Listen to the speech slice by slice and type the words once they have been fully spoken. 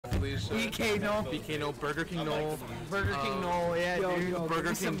Alicia. BK no. BK no. Burger King no. Burger King no. Yeah, dude.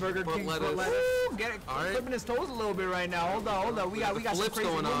 Burger King. Burger King. Lettuce. Ooh, get it. All right. Flipping his toes a little bit right now. Hold on. We got some flips crazy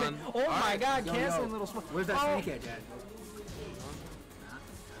going movement. on. Oh my God, canceling little. Where's that snake at, Dad?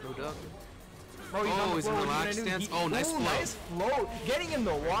 No duck. Bro, he's in the relaxed stance. Oh, nice flow. Nice flow. Getting in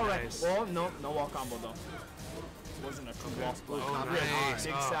the wall Nice. right. Oh, no wall combo though. Wasn't a true wall split. Oh, nice.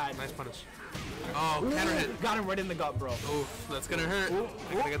 Big side. Nice punish. Oh, counter hit. Got him right in the gut, bro. Oof, that's gonna hurt.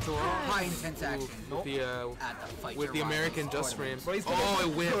 Gonna get to wall. High intense action. With the At the fight with the American just frame. Bro, he's Oh,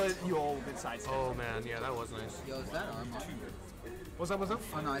 it whipped. Yo, good side step. Oh man, yeah, that was nice. Yo, is that arm on? What's up?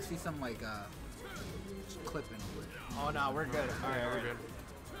 Oh no, I see some like clipping. Oh no, we're good. All right, we're good.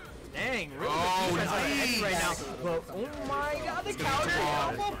 Dang, really Oh, good defense on nice. Eddie right now. But oh my God, the counter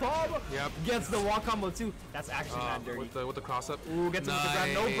elbow bomb. Yep. Gets the wall combo too. That's actually not dirty. With the cross up. Ooh, gets him with the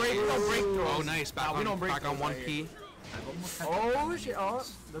grab. No breakthrows. Oh, nice. Back on one key. Oh shit. Oh,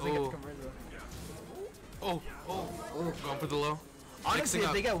 doesn't get the conversion. Oh, going for the low. Honestly,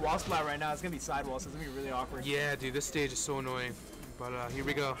 if they get wall splat right now, it's gonna be sidewall, so it's gonna be really awkward. Yeah, dude, this stage is so annoying. But here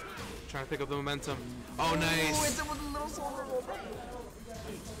we go. Trying to pick up the momentum. Oh, nice. Oh, it's with a little shoulder roll.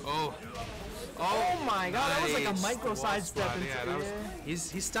 Oh my God, that was like a micro side step. Yeah, that was.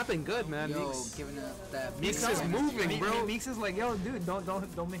 He's stepping good, man. Yo, Meeks. giving it that. Meeks is moving, bro. Meeks is like, yo, dude, don't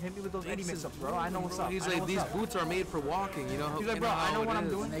hit me with those Eddie mix-ups, bro. I know what's up. He's like, these boots are made for walking, you know. He's like, bro, I know what I'm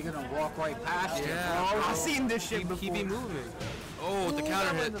doing. They're gonna walk right past you. Yeah, bro. I've seen this shit before. He be moving. Oh, the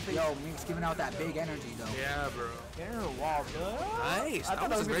counter hit. Yo, Meeks giving out that big energy though. Yeah, bro. Get her a wall, bro. Nice. That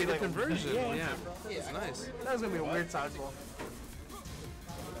was a very good conversion. Yeah, that's nice. That was gonna be a weird sidewall.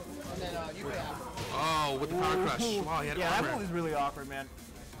 Oh, with the power crush. Wow, he had armor. That move is really awkward, man.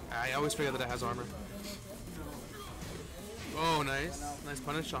 I always forget that it has armor. Oh, nice. Nice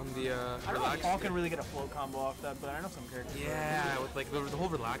punish on the I don't know if Paul can really get a float combo off that, but I know some characters. Yeah, with like the whole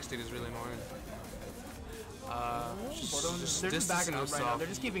relaxed state is really annoying. They're just backing up right now. They're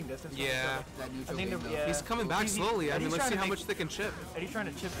just keeping distance. Yeah. I think he's coming back slowly. I mean, let's see how much they can chip. Eddie's trying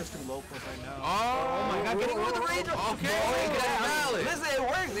to chip this to low push right now. Oh my God, getting with the range. Okay, listen, it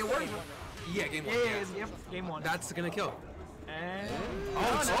works. It works. Yeah, game one. Yeah, game one. That's gonna kill. And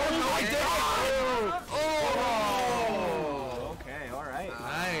okay, all right.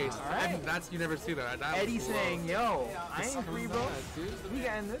 Nice. All right. That's you never see that. Eddie saying, "Yo, I ain't free, bro. We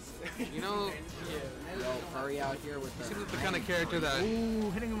getting this." You know, Yo, Furry out here with the. seems like the kind of character that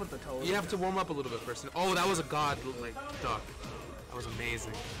hitting him with the toes. you have to warm up a little bit first. Oh, that was a god like duck. That was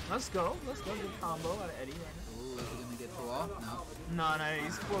amazing. Let's go. Good combo out of Eddie. Ooh, is he gonna get to wall? No,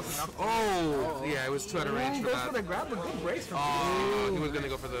 he's close enough. Oh, yeah, it was too out of range for goes that. for the grab, the good brace from Oh, he was gonna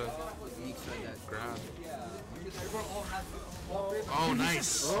go for the grab. Oh,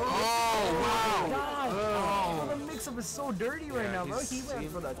 nice. Oh, wow. God. The mix-up is so dirty right now, bro. He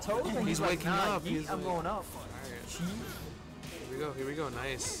went for the toes and he's like, waking nah, up. I'm going up. Here we go.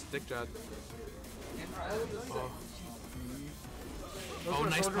 Nice. Dick jab. Oh,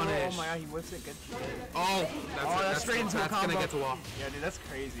 nice punish. Oh my God, he whips it. Good shit. Oh, that's straight into a combo. Gonna get to wall. Yeah, dude, that's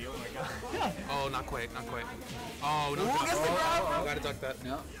crazy. Oh my God. Oh, not quite. Oh, no. Gets the grab, bro. Gotta duck that.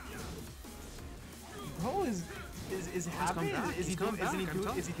 No. Bro is happy? Is he doing it to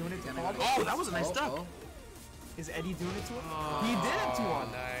him? Oh, that was a nice duck. Is Eddie doing it to him? He did it to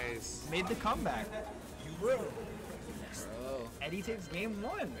him. Nice. Made the comeback. Eddie takes game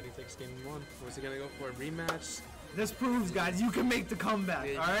one. Eddie takes game one. What's he gonna go for? A rematch? This proves, guys, you can make the comeback.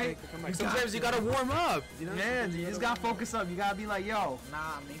 Yeah, all right. Sometimes you gotta warm up. You know? Man, you just gotta focus up. You gotta be like, yo,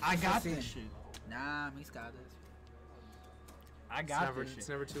 I got this shit. Nah, Meeks got this. I got this shit. It's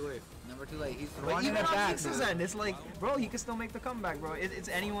never too late. Never too late. He's running it back. It's like, bro, he can still make the comeback, bro. It's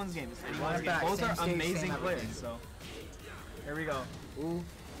anyone's game. It's anyone's game. Both are amazing players. So here we go. Ooh,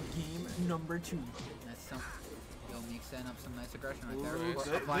 game number 2. That's some. Yo, Meeks setting up some nice aggression right Ooh,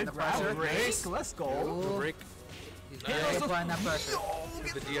 there. Applying the pressure. Break. Let's go. Break. He's really applying that pressure.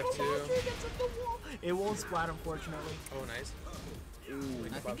 The DF2. It won't splat, unfortunately. Oh, nice. Ooh,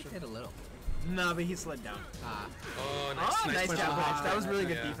 I think he hit a little. Nah, but he slid down. Oh, nice. Nice jab punch. That was really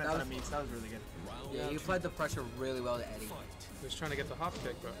good defense out of Meeks. That was really good. Yeah, he applied the pressure really well to Eddie. He was trying to get the hop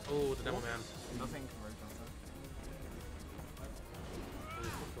kick, but oh, the demo man. Nothing converged on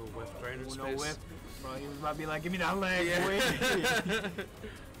The whiff right in his no face. whiff. Bro, he was about to be like, give me that leg, boy.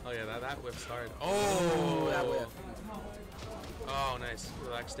 Oh yeah, that whiff's hard. Oh, that whiff. Oh, nice.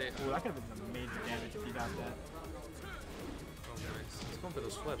 Relaxed state. Ooh, that could have been some major damage if he got that. Oh, nice. He's going for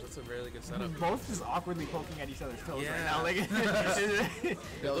those flips. That's a really good setup. Both just awkwardly poking at each other's toes Yeah. right now. Like,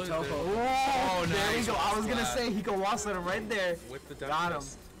 Yo, Topo. oh, there you go. I was gonna say he could wall set him right there. With the duck Got him.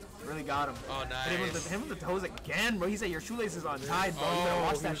 fist. Really got him. Oh, nice. Hit him with the toes again, bro. He said your shoelace is untied, bro. You better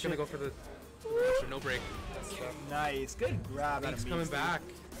watch that shit. Gonna go for the no break. Nice. Good grab. Meeks coming back.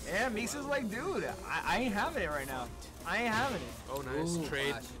 Yeah, Meeks is like, dude, I ain't having it right now. I ain't having it. Oh, nice. Ooh,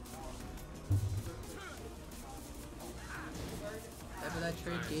 trade. gosh. Yeah, but that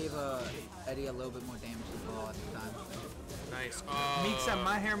trade gave Eddie a little bit more damage to the ball at the time. Nice. Meeks said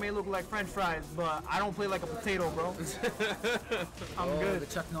my hair may look like French fries, but I don't play like a potato, bro. I'm good. The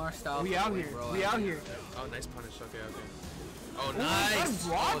Chuck Norris style. We out here. Bro, We out here. Oh, nice punish. Okay, okay. Oh, nice.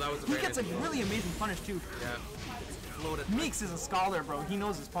 Oh, that was a He very gets a nice really amazing punish too. Yeah. Floated. Meeks is a scholar, bro. He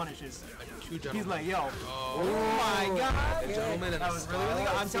knows his punishes. Like two gentlemen. He's like, yo. Oh, my God. The gentleman and That was really, really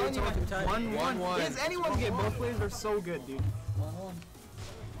good. I'm telling you, 1-1. Yes, anyone get both plays are so good, dude.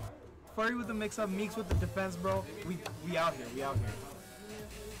 Furry with the mix-up, Meeks with the defense, bro. We out here. We out here.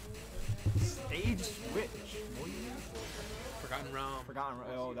 Stage switch. Forgotten realm.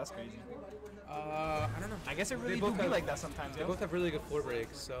 Oh, that's crazy. I don't know. I guess it really They do both be have- like that sometimes, They yo. both have really good floor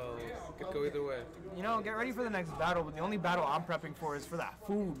breaks, so it could go either way. You know, get ready for the next battle, but the only battle I'm prepping for is for that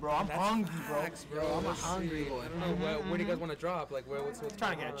food, bro. I'm hungry, bro. Facts, bro. I'm Let's hungry. see. I don't know. Where do you guys want to drop? Like, what's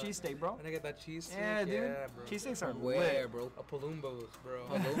Trying to get a cheesesteak, bro. Trying to get that cheese. Yeah, dude. Yeah, bro. Cheesesteaks are Where, lit. bro? A Paloombo's, bro.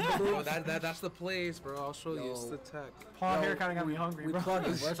 Paloombo's? Oh, that's the place, bro. I'll show you. It's Yo. the tech. Paul here kind of got me hungry, We bro. plugged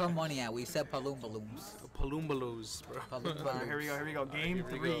it. Where's our money at? We said balloons. Paloombo's, bro. Here we go. Game here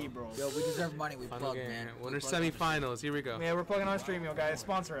we 3, go. bro. Yo, we deserve money. We Final plugged, game. man. We Winner plugged on the semifinals. Here we go. Yeah, we're plugging on stream, yo, guys.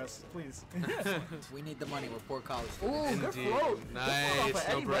 Sponsor us, please. street. We need the money. We're poor college Ooh, students. good Indeed. float. Nice, Good float off of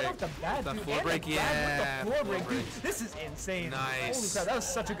no Eddie break. right off the bat, That dude. floor And break, the grab yeah. with the floor break, Floor dude. break. This is insane. Nice. Holy crap, that was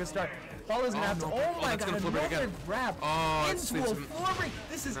such a good start. Paul is gonna have to. no. Oh Oh, my that's god, gonna floor break another again. grab Oh, it's into a some- floor break.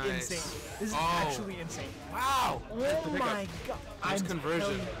 This is Nice. insane. This is Oh. actually insane. Wow. Oh my god. Nice I'm conversion.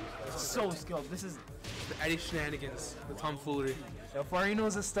 telling you, so skilled. This is. The Eddie shenanigans. The tomfoolery. Yo, Furry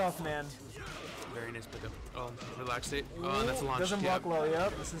knows his stuff, man. Very nice pickup. Oh, relax state. Oh, that's a launch. Doesn't yeah. block low,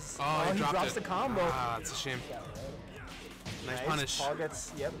 yep. This is. Oh, he dropped drops it. the combo. Ah, it's a shame. Nice punish. Paul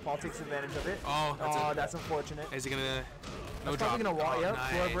gets. Yep. Paul takes advantage of it. Oh, that's it. That's unfortunate. Is he gonna? No That's drop. probably gonna wall. Oh, Yep.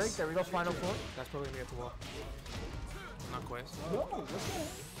 Floor nice. break. There we go. Final floor. That's probably gonna get to wall. Not quite. Whoa,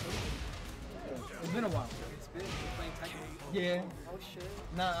 it's been a while. Yeah. Oh shit.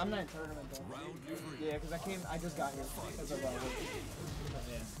 Nah, I'm not in tournament though. Yeah, because I just got here because of work.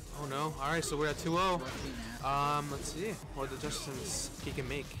 Oh no. All right, so we're at 2-0. Let's see what the adjustments he can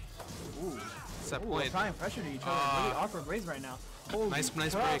make. Ooh. Set Ooh, we're point. applying pressure to each other. Really awkward ways right now. Holy Nice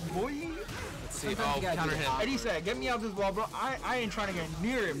crap, break. boy. Let's see. Sometimes Oh, you gotta counter do hit. it. Eddie said, get me out this wall, bro. I ain't trying to get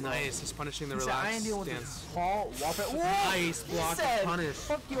near it, bro. Nice. He's punishing the He said, I relaxed ain't dealing with stance. this Paul Walker. Whoa! Nice He block said, punish.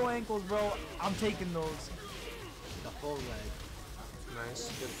 fuck your ankles, bro. I'm taking those. The full leg.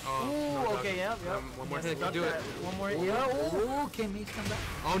 Nice. Good. Oh, Ooh, no drop. okay, yep. One more Yes, hit. got Do it. that. One more hit. Yeah. Ooh, can Meeks come back?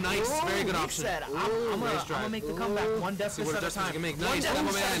 Oh, nice. Very good He option. said, I'm nice gonna drive. make the comeback. One death See miss what at a adjustments time. you can make. One Nice. death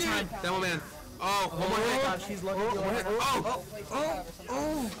Demo miss at a man. time. Demo man. Oh, one more Oh my hit. God, she's lucky.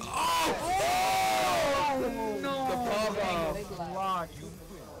 Oh. Block.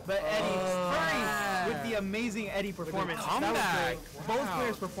 But Eddie, Furry with the amazing Eddie performance. That was comeback. great. Both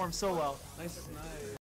players performed so well. Nice.